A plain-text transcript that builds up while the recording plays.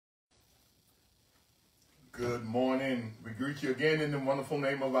Good morning. We greet you again in the wonderful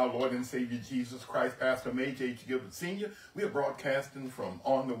name of our Lord and Savior Jesus Christ. Pastor Major H. Gilbert Sr. We are broadcasting from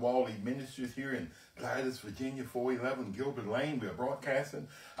On the Wall Ministries here in Gladys, Virginia, 411 Gilbert Lane. We are broadcasting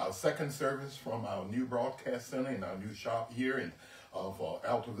our second service from our new broadcast center in our new shop here in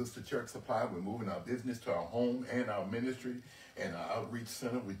Alta Vista Church Supply. We're moving our business to our home and our ministry and our outreach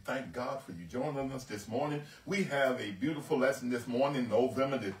center. We thank God for you joining us this morning. We have a beautiful lesson this morning,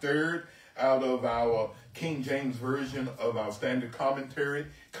 November the 3rd, out of our King James Version of our standard commentary,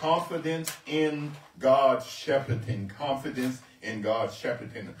 Confidence in God's Shepherding. Confidence in God's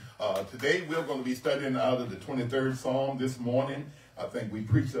Shepherding. Today we're going to be studying out of the 23rd Psalm this morning. I think we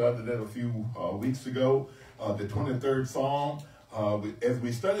preached out of that a few weeks ago. The 23rd Psalm. As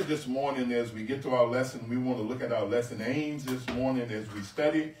we study this morning, as we get to our lesson, we want to look at our lesson aims this morning as we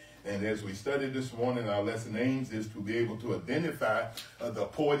study. And as we study this morning, our lesson aims is to be able to identify the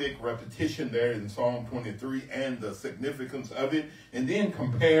poetic repetition there in Psalm 23 and the significance of it, and then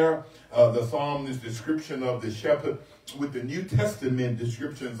compare the psalmist's description of the shepherd with the New Testament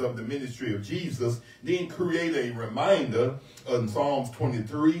descriptions of the ministry of Jesus, then create a reminder in Psalms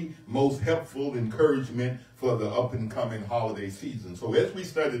 23, most helpful encouragement for the up-and-coming holiday season. So as we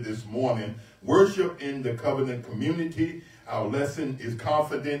study this morning, worship in the covenant community, our lesson is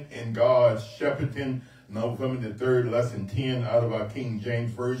Confident in God's Shepherding, November the 3rd, lesson 10 out of our King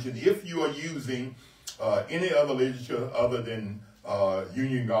James Version. If you are using any other literature other than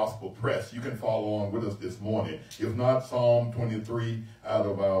Union Gospel Press, you can follow along with us this morning. If not, Psalm 23 out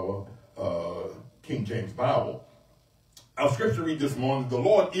of our King James Bible. Our scripture read this morning, the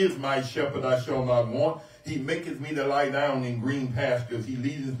Lord is my shepherd, I shall not want. He maketh me to lie down in green pastures. He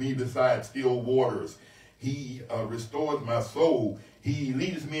leadeth me beside still waters. He restores my soul. He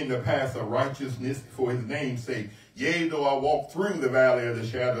leadeth me in the path of righteousness for his name's sake. Yea, though I walk through the valley of the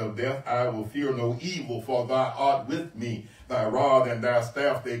shadow of death, I will fear no evil, for thou art with me. Thy rod and thy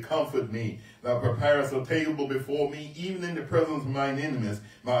staff, they comfort me. Thou preparest a table before me, even in the presence of mine enemies.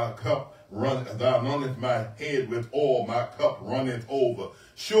 My cup runneth, thou anointest my head with oil, my cup runneth over.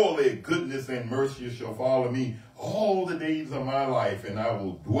 Surely goodness and mercy shall follow me all the days of my life, and I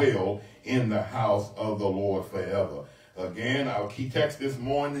will dwell in the house of the Lord forever. Again, our key text this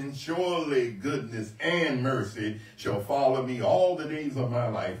morning, surely goodness and mercy shall follow me all the days of my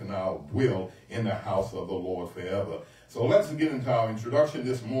life, and I'll dwell in the house of the Lord forever. So let's get into our introduction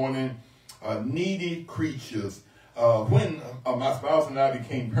this morning. Needy creatures. When my spouse and I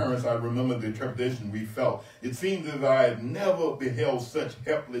became parents, I remember the trepidation we felt. It seemed as I had never beheld such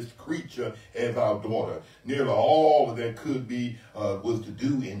helpless creature as our daughter. Nearly all that could be was to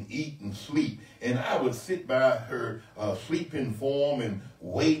do and eat and sleep. And I would sit by her sleeping form and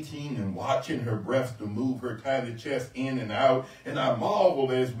waiting and watching her breath to move her tiny chest in and out. And I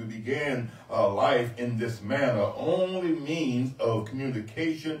marveled as we began life in this manner. Only means of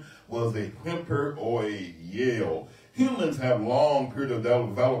communication was a whimper or a yell. Humans have long period of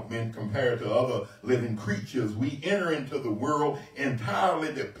development compared to other living creatures. We enter into the world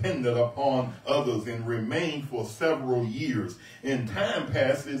entirely dependent upon others and remain for several years. And time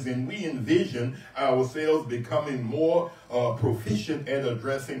passes and we envision ourselves becoming more proficient at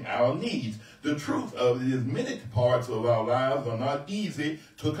addressing our needs. The truth of it is many parts of our lives are not easy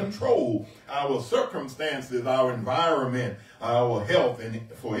to control. Our circumstances, our environment, our health, and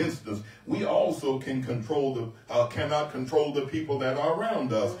for instance, we also cannot control the people that are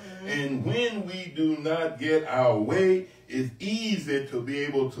around us. And when we do not get our way, it's easy to be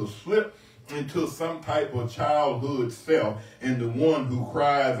able to slip into some type of childhood self and the one who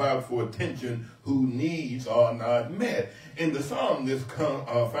cries out for attention, who needs are not met. In the psalm, this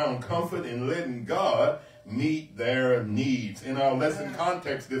found comfort in letting God meet their needs. In our lesson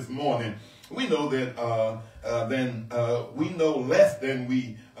context this morning, we know that we know less than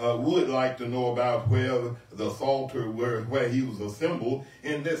we would like to know about where the Psalter where he was assembled,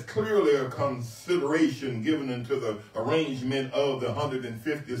 and there's clearly a consideration given into the arrangement of the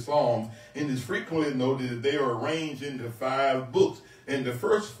 150 Psalms, and it's frequently noted that they are arranged into 5 books. And the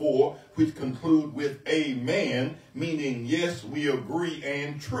first 4, which conclude with amen, meaning yes, we agree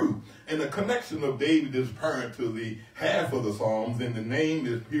and true. And the connection of David is apparent to the half of the Psalms, and the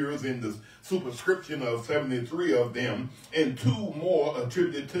name appears in the superscription of 73 of them, and 2 more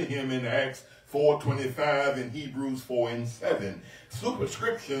attributed to him in Acts 4:25 and Hebrews 4:7.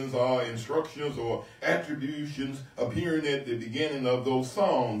 Superscriptions are instructions or attributions appearing at the beginning of those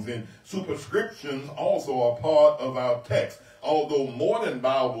songs, and superscriptions also are part of our text. Although modern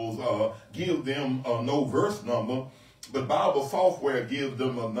Bibles give them no verse number, but Bible software gives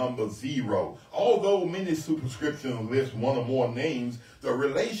them a number 0. Although many superscriptions list one or more names, the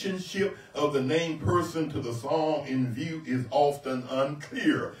relationship of the named person to the psalm in view is often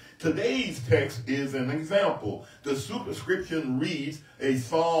unclear. Today's text is an example. The superscription reads a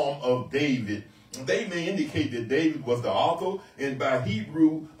Psalm of David. They may indicate that David was the author, and by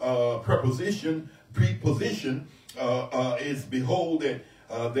Hebrew preposition is behold that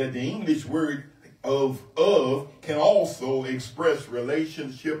the English word of can also express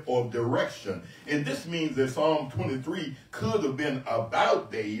relationship or direction. And this means that Psalm 23 could have been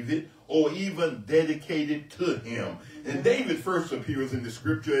about David or even dedicated to him. And David first appears in the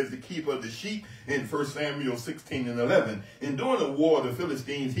scripture as the keeper of the sheep in 1 Samuel 16:11. And during the war of the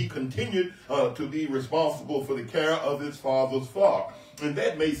Philistines, he continued to be responsible for the care of his father's flock. And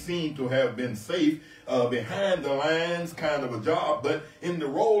that may seem to have been safe behind the lines kind of a job, but in the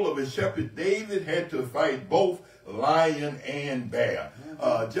role of a shepherd, David had to fight both lion and bear.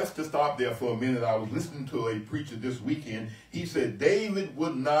 Just to stop there for a minute, I was listening to a preacher this weekend. He said David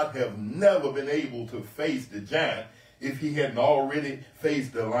would not have never been able to face the giant if he hadn't already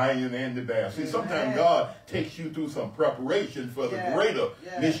faced the lion and the bear. See, sometimes God takes you through some preparation for the greater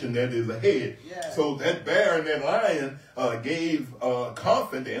mission that is ahead. So that bear and that lion gave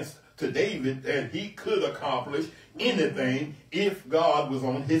confidence to David that he could accomplish anything if God was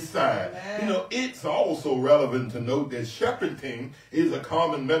on his side. You know, it's also relevant to note that shepherding is a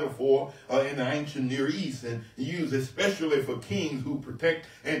common metaphor in the ancient Near East and used especially for kings who protect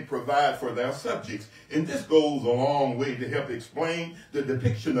and provide for their subjects. And this goes a long way to help explain the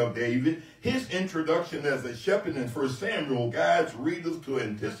depiction of David. His introduction as a shepherd in 1 Samuel guides readers to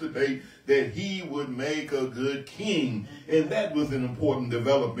anticipate that he would make a good king. And that was an important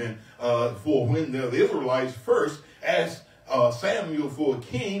development for when the Israelites first asked Samuel for a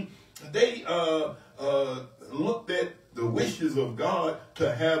king. They looked at the wishes of God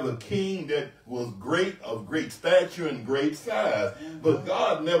to have a king that was great, of great stature and great size. But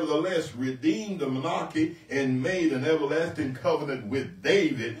God nevertheless redeemed the monarchy and made an everlasting covenant with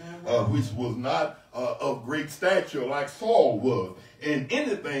David, which was not of great stature like Saul was. And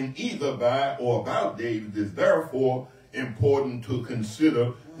anything either by or about David is therefore important to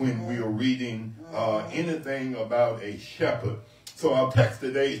consider when we are reading anything about a shepherd. So our text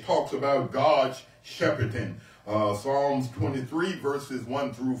today talks about God's shepherding. Psalms 23 verses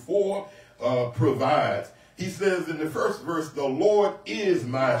 1 through 4 provides. He says in the first verse, the Lord is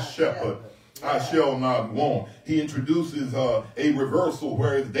my shepherd, I shall not want. He introduces a reversal,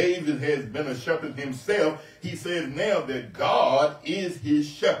 whereas David has been a shepherd himself. He says now that God is his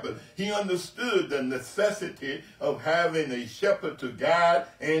shepherd. He understood the necessity of having a shepherd to guide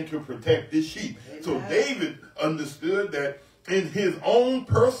and to protect the sheep. Amen. So David understood that in his own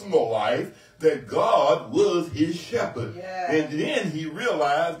personal life, that God was his shepherd. And then he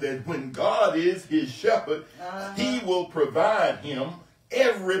realized that when God is his shepherd, he will provide him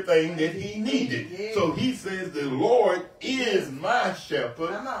everything that he needed. So he says, the Lord is my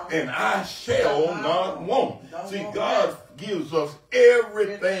shepherd, and I shall not want. See, God gives us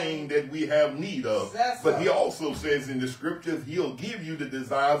everything that we have need of. But he also says in the scriptures, he'll give you the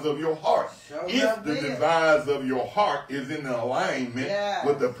desires of your heart. If the desires of your heart is in alignment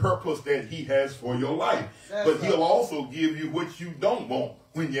with the purpose that he has for your life. But he'll also give you what you don't want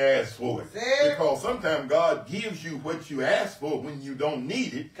when you ask for it. Because sometimes God gives you what you ask for when you don't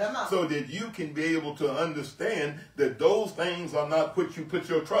need it, so that you can be able to understand that those things are not what you put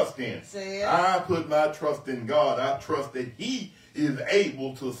your trust in. I put my trust in God. I trust that he is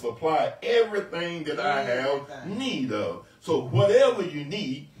able to supply everything that I have need of. So whatever you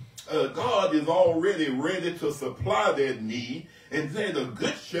need, God is already ready to supply that need. And then a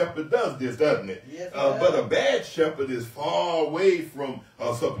good shepherd does this, doesn't it? But a bad shepherd is far away from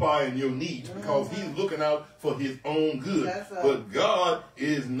supplying your needs, because he's looking out for his own good. But God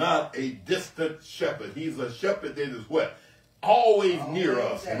is not a distant shepherd. He's a shepherd that is what? Always near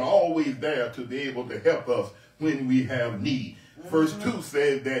us and always there to be able to help us when we have need. Verse 2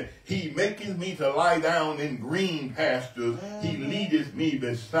 says that he maketh me to lie down in green pastures. He leadeth me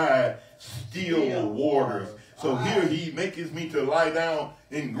beside still waters. So here he maketh me to lie down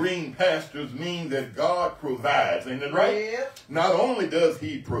in green pastures means that God provides. Ain't that right? Not only does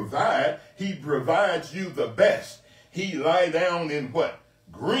he provide, he provides you the best. He lie down in what?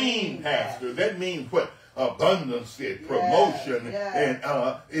 Green pastures. That means what? Abundance, promotion. And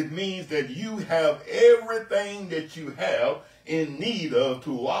it means that you have everything that you have in need of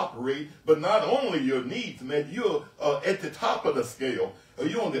to operate, but not only your needs, man, you're at the top of the scale.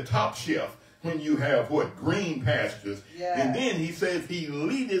 You're on the top shelf when you have what? Green pastures. And then he says, he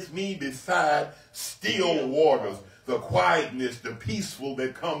leadeth me beside still waters. the quietness, the peaceful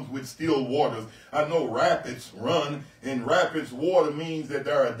that comes with still waters. I know rapids run, and rapids water means that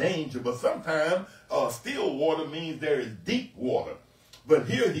there are danger, but sometimes still water means there is deep water. But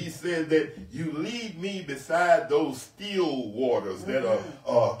here he said that you lead me beside those still waters that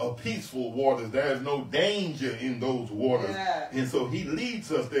are peaceful waters. There is no danger in those waters. Yeah. And so he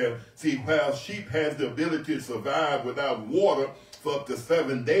leads us there. See, while sheep has the ability to survive without water for up to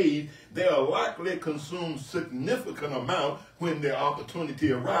 7 days, they are likely to consume significant amount when the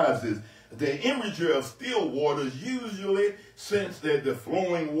opportunity arises. The imagery of still waters usually sense that the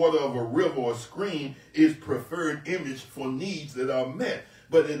flowing water of a river or stream is preferred image for needs that are met.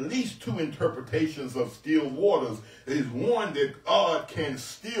 But at least two interpretations of still waters is one that God can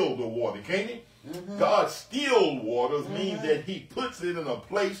still the water, can't he? God still waters means that he puts it in a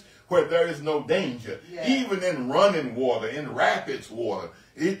place where there is no danger. Yeah. Even in running water, in rapids water,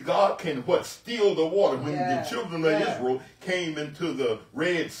 God can still the water. When the children of Israel came into the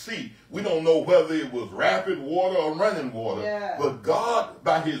Red Sea, we don't know whether it was rapid water or running water. Yeah. But God,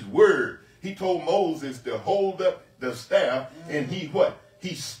 by his word, he told Moses to hold up the staff, and he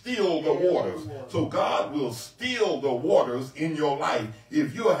He stilled the waters. So God will still the waters in your life.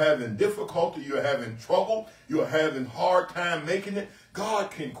 If you're having difficulty, you're having trouble, you're having hard time making it, God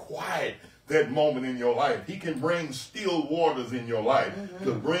can quiet that moment in your life. He can bring still waters in your life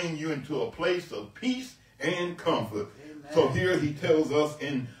to bring you into a place of peace and comfort. Amen. So here he tells us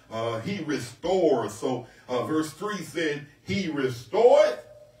he restores. So verse 3 said, he restored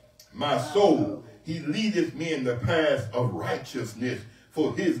my soul. He leadeth me in the path of righteousness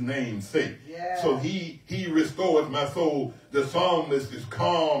for his name's sake. Yeah. So he restores my soul. The psalmist is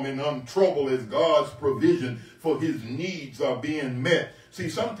calm and untroubled as God's provision for his needs are being met. See,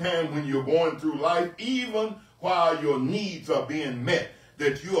 sometimes when you're going through life, even while your needs are being met,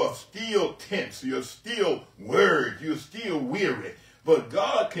 that you are still tense, you're still worried, you're still weary. But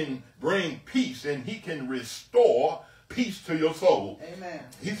God can bring peace, and he can restore peace to your soul. Amen.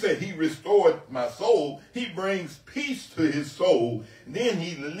 He said he restored my soul. He brings peace to his soul. And then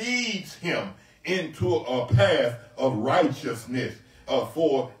he leads him into a path of righteousness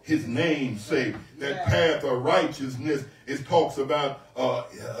for his name's sake. That path of righteousness, it talks about,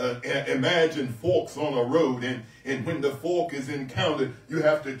 imagine forks on a road, and when the fork is encountered, you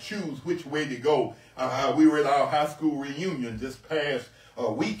have to choose which way to go. We were at our high school reunion just past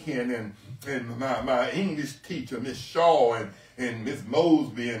weekend, and my English teacher, Miss Shaw, and Miss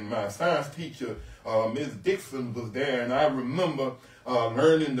Mosby, and my science teacher, Miss Dixon, was there. And I remember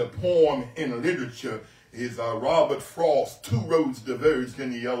learning the poem in literature is Robert Frost, Two Roads Diverged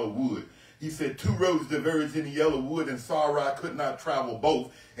in the Yellow Wood. He said, two roads diverged in the yellow wood, and sorry I could not travel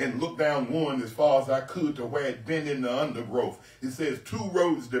both, and looked down one as far as I could to where it bent in the undergrowth. It says, two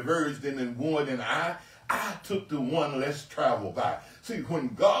roads diverged in one, and I took the one less traveled by. See,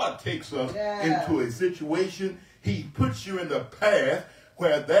 when God takes us into a situation, he puts you in the path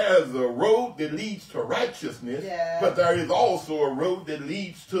where there's a road that leads to righteousness, but there is also a road that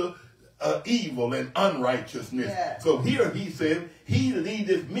leads to evil and unrighteousness. Yeah. So here he said, he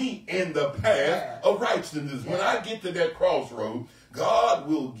leadeth me in the path of righteousness. When I get to that crossroad, God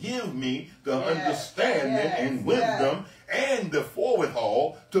will give me the understanding and wisdom and the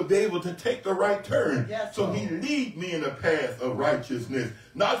forethought to be able to take the right turn. So he lead me in the path of righteousness,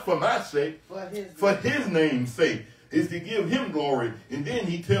 not for my sake, for his name's sake. Is to give him glory. And then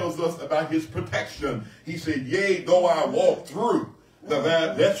he tells us about his protection. He said, yea, though I walk through the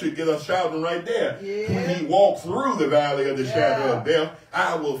valley, that should get us shouting right there. When he walks through the valley of the shadow of death,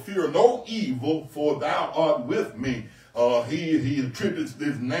 I will fear no evil, for thou art with me. He attributes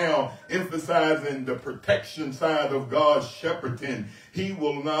this now, emphasizing the protection side of God's shepherding. He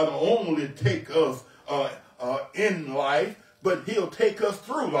will not only take us in life, but he'll take us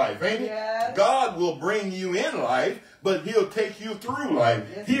through life, ain't it? God will bring you in life, but he'll take you through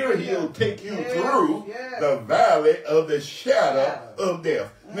life. Here he'll take you through the valley of the shadow of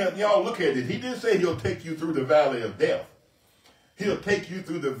death. Now, y'all look at it. He didn't say he'll take you through the valley of death. He'll take you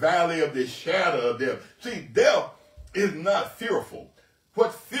through the valley of the shadow of death. See, death is not fearful.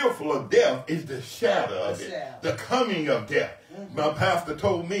 What's fearful of death is the shadow of it, the coming of death. My pastor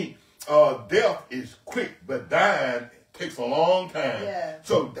told me death is quick, but dying takes a long time.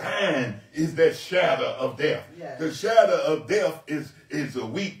 So dying is that shadow of death. The shadow of death is a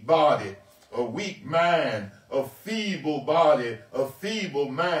weak body, a weak mind, a feeble body, a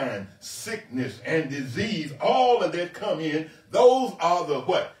feeble mind, sickness and disease. All of that come in. Those are the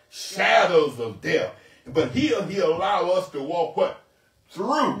what? Shadows of death. But he'll allow us to walk what?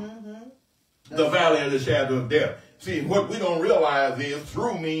 Through the valley of the shadow of death. See, what we don't realize is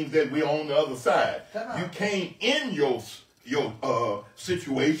through means that we're on the other side. You came in your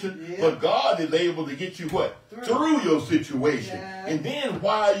situation, but God is able to get you what? Through your situation. And then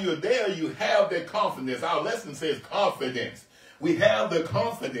while you're there, you have that confidence. Our lesson says confidence. We have the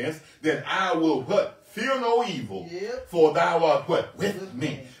confidence that I will what? Fear no evil, for thou art what? With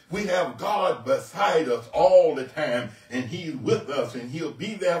me. We have God beside us all the time, and he's with us, and he'll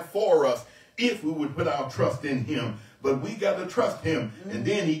be there for us if we would put our trust in him. But we got to trust him. And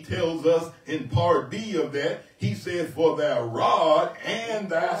then he tells us in part B of that, he says, for thy rod and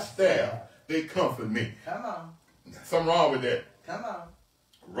thy staff, they comfort me. Come on. Something wrong with that. Come on.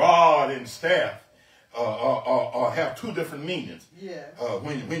 Rod and staff have two different meanings. Yeah.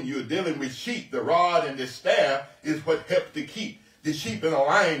 When you're dealing with sheep, the rod and the staff is what helps to keep the sheep in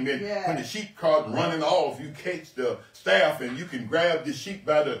alignment. When the sheep cart running off, you catch the staff and you can grab the sheep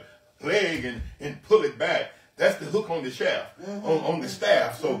by the leg and pull it back. That's the hook on the shaft, on the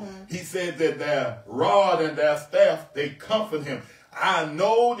staff. So he said that their rod and their staff, they comfort him. I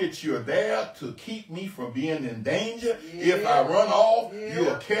know that you're there to keep me from being in danger. If I run off,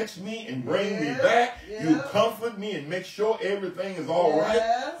 you'll catch me and bring me back. You'll comfort me and make sure everything is all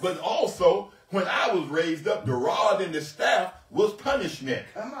right. But also, when I was raised up, the rod and the staff was punishment.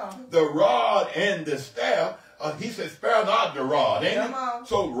 Come on. The rod and the staff, he said, spare not the rod. Ain't it?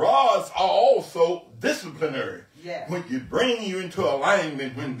 So rods are also disciplinary. When you bring you into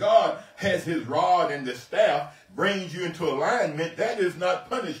alignment, when God has his rod and the staff brings you into alignment, that is not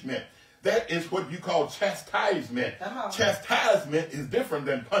punishment. That is what you call chastisement. Chastisement is different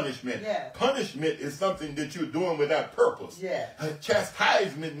than punishment. Punishment is something that you're doing without purpose.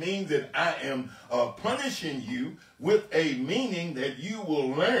 Chastisement means that I am punishing you with a meaning that you will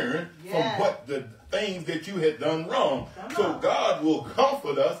learn from what the things that you had done wrong. So God will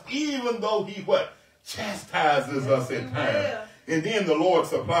comfort us even though he what? Chastises us at times. And then the Lord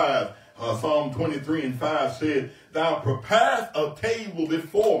supplies. Psalm 23:5 said, thou preparest a table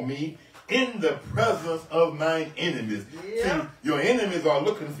before me in the presence of mine enemies. See, your enemies are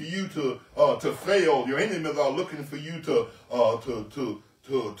looking for you to fail. Your enemies are looking for you to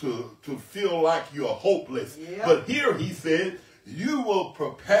feel like you're hopeless. But here he said, you will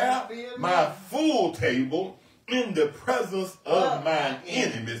prepare my full table in the presence of my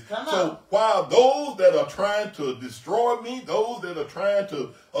enemies. So while those that are trying to destroy me, those that are trying to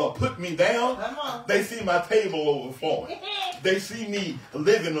put me down, they see my table overflowing. They see me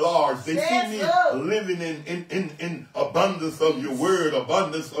living large. They see me living in abundance of your word,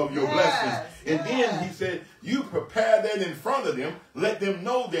 abundance of your blessings. And then he said, you prepare that in front of them. Let them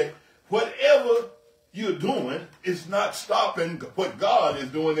know that whatever you're doing is not stopping what God is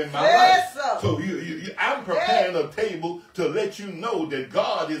doing in my life. So I'm preparing a table to let you know that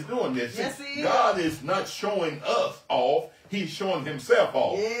God is doing this. God is not showing us off. He's showing himself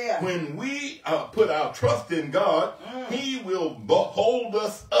off. When we put our trust in God, he will hold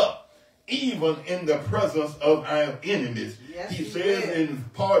us up even in the presence of our enemies. He says in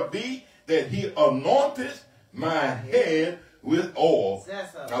part B that he anointed my head with oil.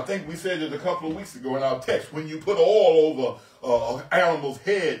 I think we said it a couple of weeks ago in our text. When you put oil over an animal's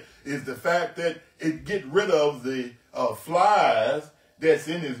head, is the fact that it get rid of the flies that's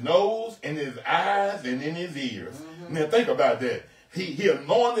in his nose, in his eyes, and in his ears. Now think about that. He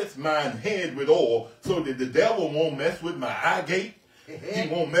anointed my head with oil so that the devil won't mess with my eye gate. He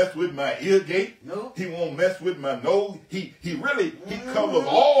won't mess with my ear gate. He won't mess with my nose. He covers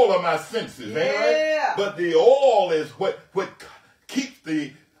all of my senses. Ain't right? But the oil is what keeps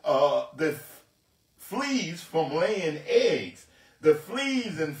the fleas from laying eggs. The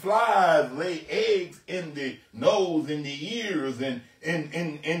fleas and flies lay eggs in the nose, in the ears, and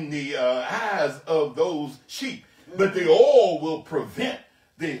in the eyes of those sheep. But the oil will prevent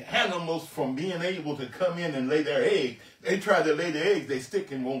the animals from being able to come in and lay their eggs. They try to lay their eggs, they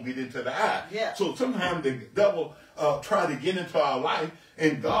stick and won't get into the eye. So sometimes the devil try to get into our life,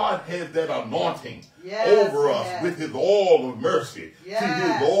 and God has that anointing over us with his oil of mercy. See,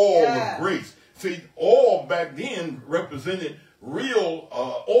 his oil of grace. See, oil back then represented real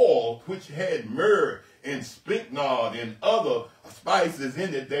oil, which had myrrh and spikenard and other spices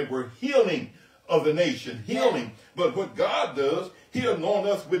in it that were healing of the nation, healing. But what God does, he anoints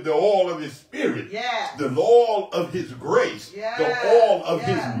us with the oil of his spirit, the oil of his grace, the oil of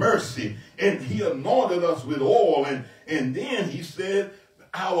his mercy. And he anointed us with oil. And then he said,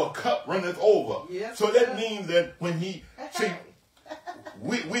 our cup runneth over. So that means that when he, see,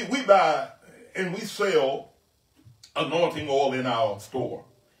 we buy and we sell anointing oil in our store.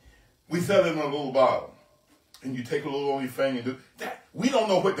 We sell it in a little bottle. And you take a little on your finger and do that. We don't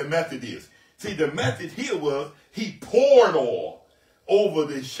know what the method is. See, the message here was he poured oil over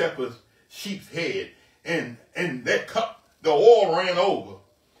the shepherd's sheep's head. And that cup, the oil ran over.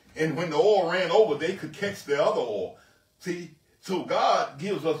 And when the oil ran over, they could catch the other oil. See, so God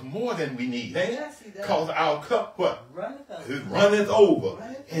gives us more than we need. Yes, he does. Because our cup, what? Runneth runneth over.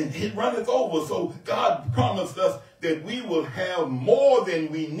 And it runneth over. So God promised us that we will have more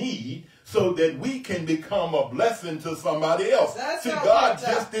than we need so that we can become a blessing to somebody else. That's See, right, God that's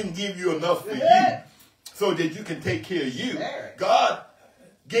just didn't give you enough for Good. you so that you can take care of you. There. God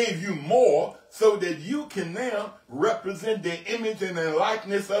gave you more so that you can now represent the image and the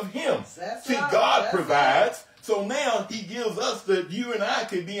likeness of him. That's See, right. God That's provides. So now he gives us that you and I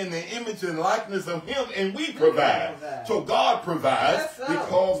can be in the image and likeness of him, and we provide. So God provides Yes, sir.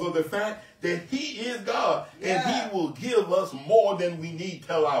 because of the fact that he is God, Yeah. and he will give us more than we need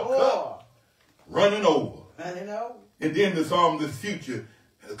till our More. cup running over. Running over. And then the psalm, this future,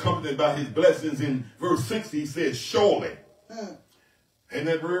 accompanied by his blessings in verse 60, he says, surely. And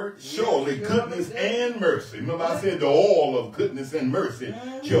that word, surely goodness and mercy. Remember I said the oil of goodness and mercy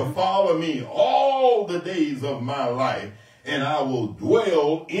shall follow me all the days of my life, and I will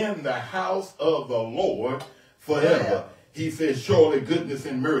dwell in the house of the Lord forever. Yeah. He says, surely goodness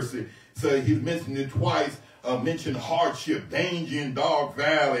and mercy. So he's mentioned it twice. Mentioned hardship, danger in dark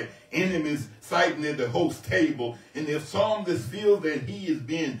valley, enemies sighting at the host table. And if psalmist feels that he is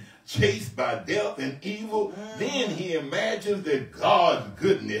being chased by death and evil, then he imagines that God's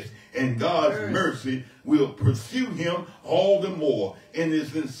goodness and God's mercy will pursue him all the more. And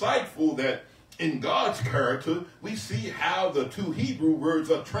it's insightful that in God's character, we see how the two Hebrew words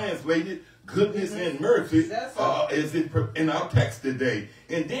are translated, goodness and mercy, as it in our text today.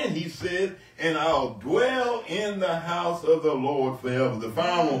 And then he said, and I'll dwell in the house of the Lord forever. The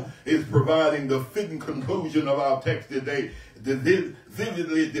final is providing the fitting conclusion of our text today. That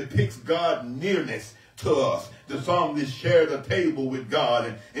vividly depicts God's nearness to us. The psalmist shared a table with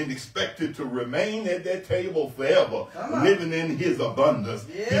God and expected to remain at that table forever, living in his abundance.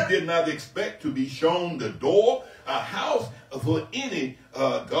 Yeah. He did not expect to be shown the door. A house for any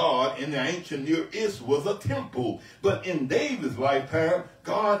God in the ancient Near East was a temple. But in David's lifetime,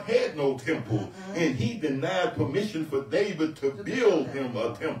 God had no temple. And he denied permission for David to build him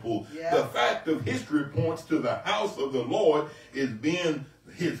a temple. Yeah. The fact of history points to the house of the Lord as being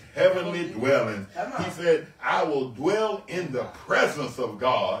his heavenly dwelling. He said, I will dwell in the presence of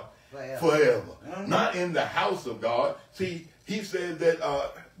God forever. Not in the house of God. See, he said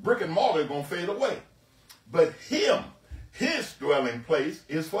that brick and mortar is going to fade away. But his dwelling place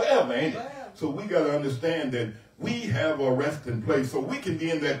is forever, ain't it? So we got to understand that we have a resting place. So we can be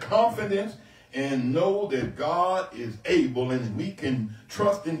in that confidence and know that God is able, and we can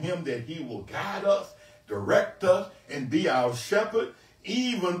trust in him that he will guide us, direct us, and be our shepherd,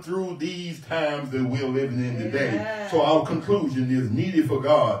 even through these times that we're living in today. So our conclusion is needed for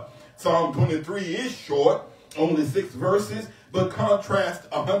God. Psalm 23 is short, only 6 verses, but contrast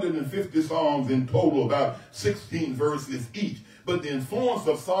 150 Psalms in total, about 16 verses each. But the influence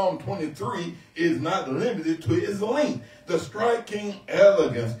of Psalm 23 is not limited to its length. The striking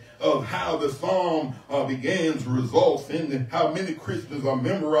elegance of how the psalm begins results in how many Christians are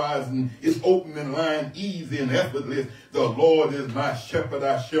memorizing its opening line easy and effortless. The Lord is my shepherd,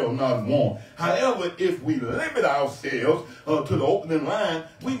 I shall not want. However, if we limit ourselves to the opening line,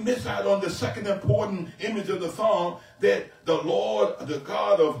 we miss out on the second important image of the psalm, that the Lord, the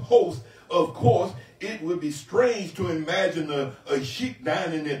God of hosts, of course, it would be strange to imagine a sheep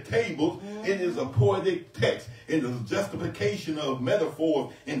dining at tables. It is a poetic text. It is a justification of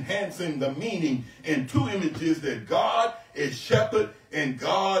metaphors, enhancing the meaning, and two images that God is shepherd and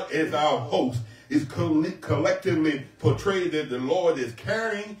God is our host is collectively portrayed that the Lord is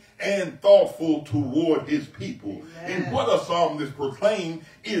caring and thoughtful toward his people. Amen. And what a psalmist proclaimed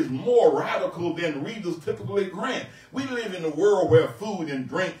is more radical than readers typically grant. We live in a world where food and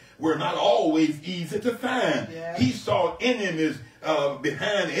drink were not always easy to find. Yeah. He saw enemies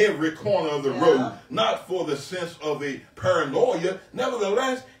behind every corner of the road, not for the sense of a paranoia.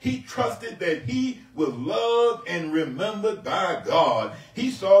 Nevertheless, he trusted that he was loved and remembered by God.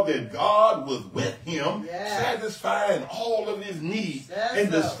 He saw that God was with him, satisfying all of his needs.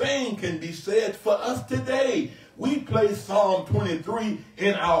 And the same can be said for us today. We place Psalm 23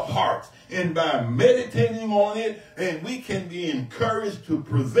 in our hearts, and by meditating on it, and we can be encouraged to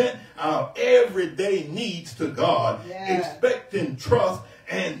present our everyday needs to God, expecting trust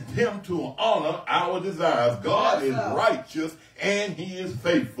and him to honor our desires. God is righteous and he is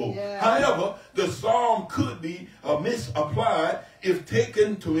faithful. However, the psalm could be misapplied if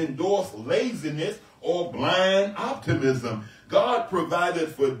taken to endorse laziness or blind optimism. God provided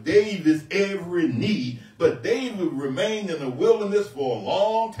for David's every need, but David remained in the wilderness for a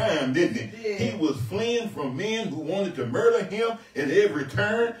long time, didn't he? He was fleeing from men who wanted to murder him at every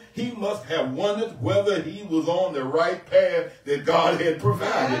turn. He must have wondered whether he was on the right path that God had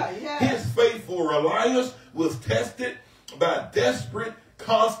provided. His faithful reliance was tested by desperate,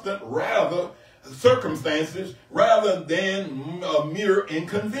 constant, circumstances rather than a mere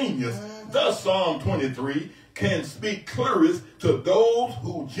inconvenience. Thus, Psalm 23 can speak clearest to those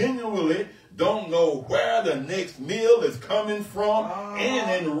who genuinely don't know where the next meal is coming from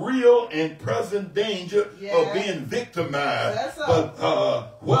and in real and present danger of being victimized.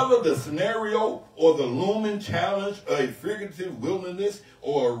 But whether the scenario or the looming challenge of a figurative wilderness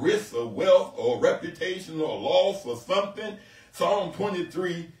or a risk of wealth or reputation or loss or something, Psalm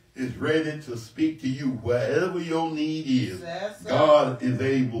 23 is ready to speak to you wherever your need is. God is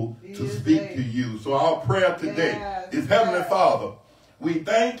able to speak to you. So our prayer today is, Heavenly Father, we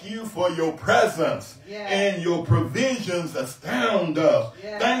thank you for your presence and your provisions astound us.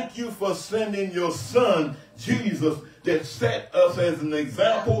 Thank you for sending your son, Jesus, that set us as an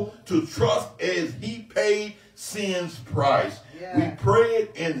example to trust as he paid sin's price. We pray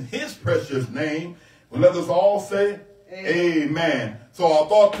it in his precious name. Let us all say, Amen. So our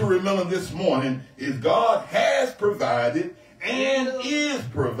thought to remember this morning is God has provided and is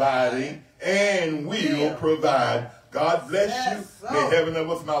providing and will provide. God bless you. May heaven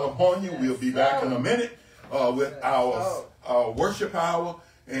ever smile upon you. We'll be back in a minute with our worship hour.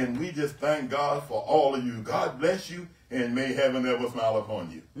 And we just thank God for all of you. God bless you, and may heaven ever smile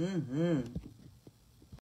upon you.